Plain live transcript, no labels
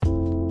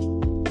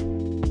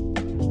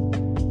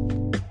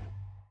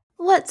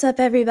What's up,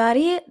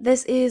 everybody?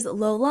 This is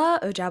Lola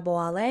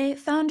Ojabowale,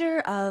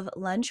 founder of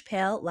Lunch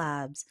Pail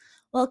Labs.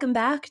 Welcome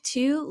back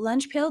to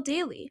Lunch Pail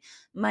Daily,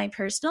 my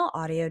personal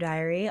audio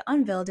diary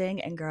on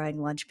building and growing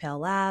Lunch Pail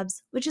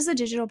Labs, which is a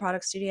digital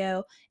product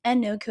studio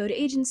and no-code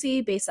agency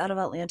based out of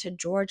Atlanta,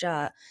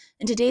 Georgia.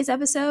 In today's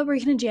episode,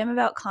 we're going to jam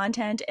about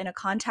content and a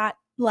contact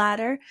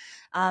ladder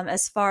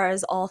as far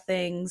as all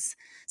things.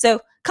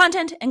 So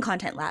content and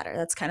content ladder,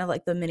 that's kind of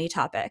like the mini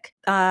topic.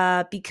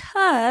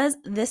 Because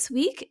this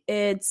week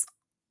it's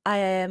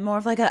more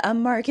of like a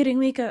marketing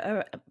week,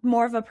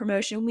 more of a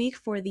promotion week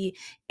for the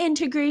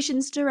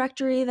integrations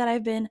directory that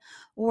I've been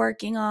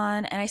working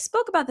on. And I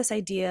spoke about this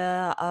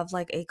idea of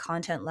like a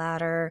content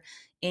ladder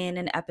in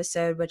an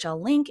episode, which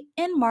I'll link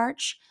in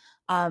March,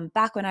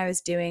 back when I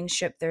was doing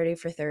Ship 30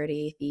 for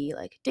 30, the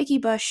like Dickie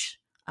Bush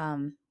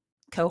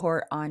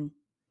cohort on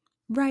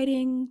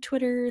writing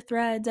Twitter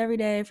threads every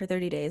day for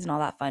 30 days and all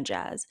that fun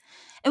jazz.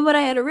 And what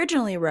I had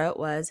originally wrote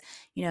was,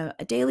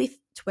 a daily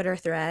Twitter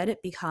thread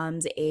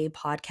becomes a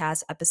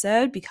podcast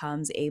episode,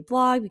 becomes a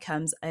blog,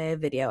 becomes a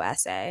video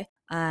essay.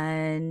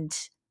 And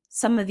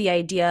some of the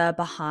idea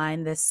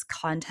behind this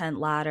content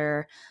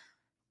ladder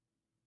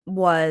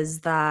was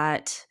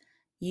that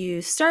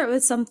you start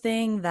with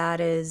something that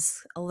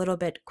is a little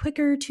bit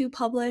quicker to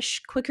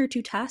publish, quicker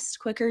to test,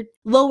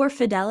 lower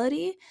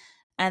fidelity,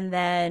 and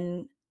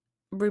then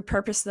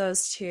repurpose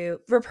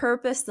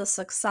the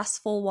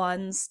successful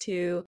ones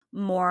to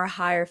more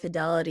higher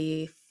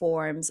fidelity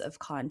forms of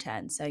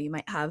content. So you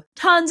might have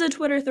tons of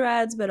Twitter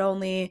threads, but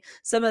only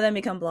some of them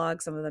become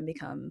blogs, some of them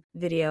become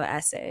video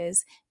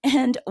essays.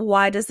 And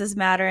why does this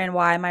matter and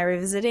why am I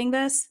revisiting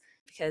this?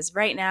 Because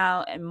right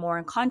now I'm more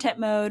in content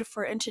mode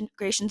for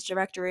integrations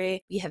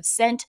directory. We have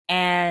sent,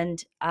 and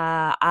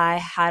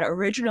I had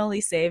originally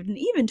saved and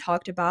even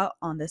talked about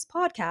on this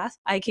podcast,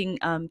 I can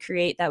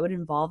create that would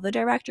involve the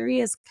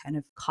directory as kind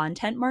of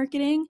content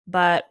marketing.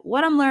 But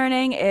what I'm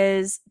learning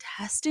is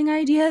testing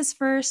ideas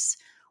first,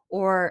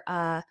 or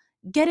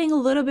getting a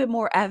little bit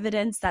more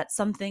evidence that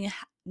something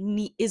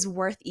is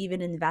worth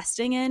even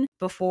investing in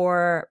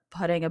before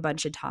putting a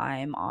bunch of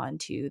time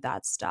onto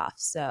that stuff.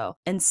 So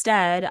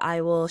instead, I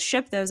will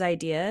ship those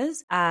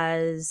ideas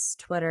as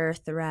Twitter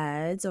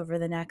threads over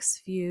the next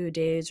few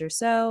days or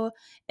so,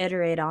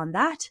 iterate on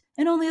that,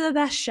 and only the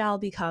best shall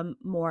become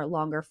more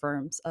longer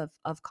forms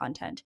of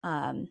content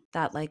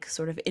that like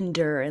sort of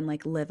endure and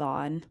like live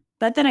on.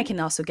 But then I can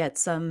also get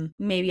some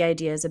maybe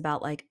ideas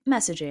about like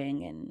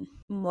messaging and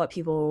what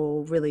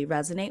people really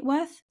resonate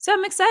with. So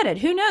I'm excited.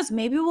 Who knows?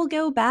 Maybe we'll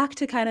go back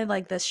to kind of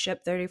like this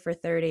Ship 30 for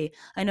 30.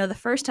 I know the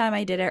first time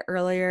I did it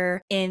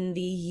earlier in the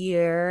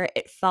year,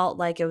 it felt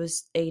like it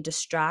was a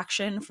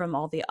distraction from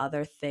all the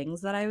other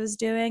things that I was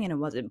doing, and it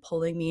wasn't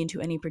pulling me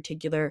into any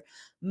particular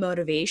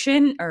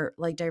motivation or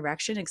like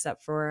direction,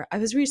 except for I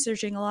was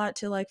researching a lot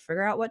to like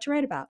figure out what to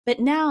write about. But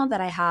now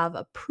that I have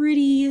a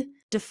pretty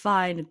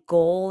defined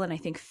goal and I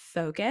think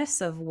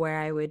focus of where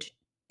I would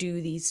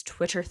do these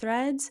Twitter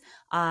threads,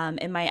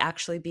 it might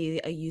actually be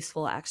a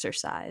useful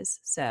exercise.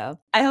 So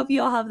I hope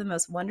you all have the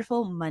most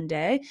wonderful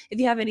Monday. If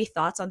you have any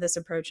thoughts on this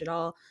approach at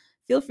all,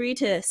 feel free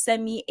to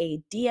send me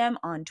a DM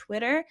on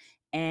Twitter,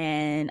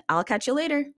 and I'll catch you later.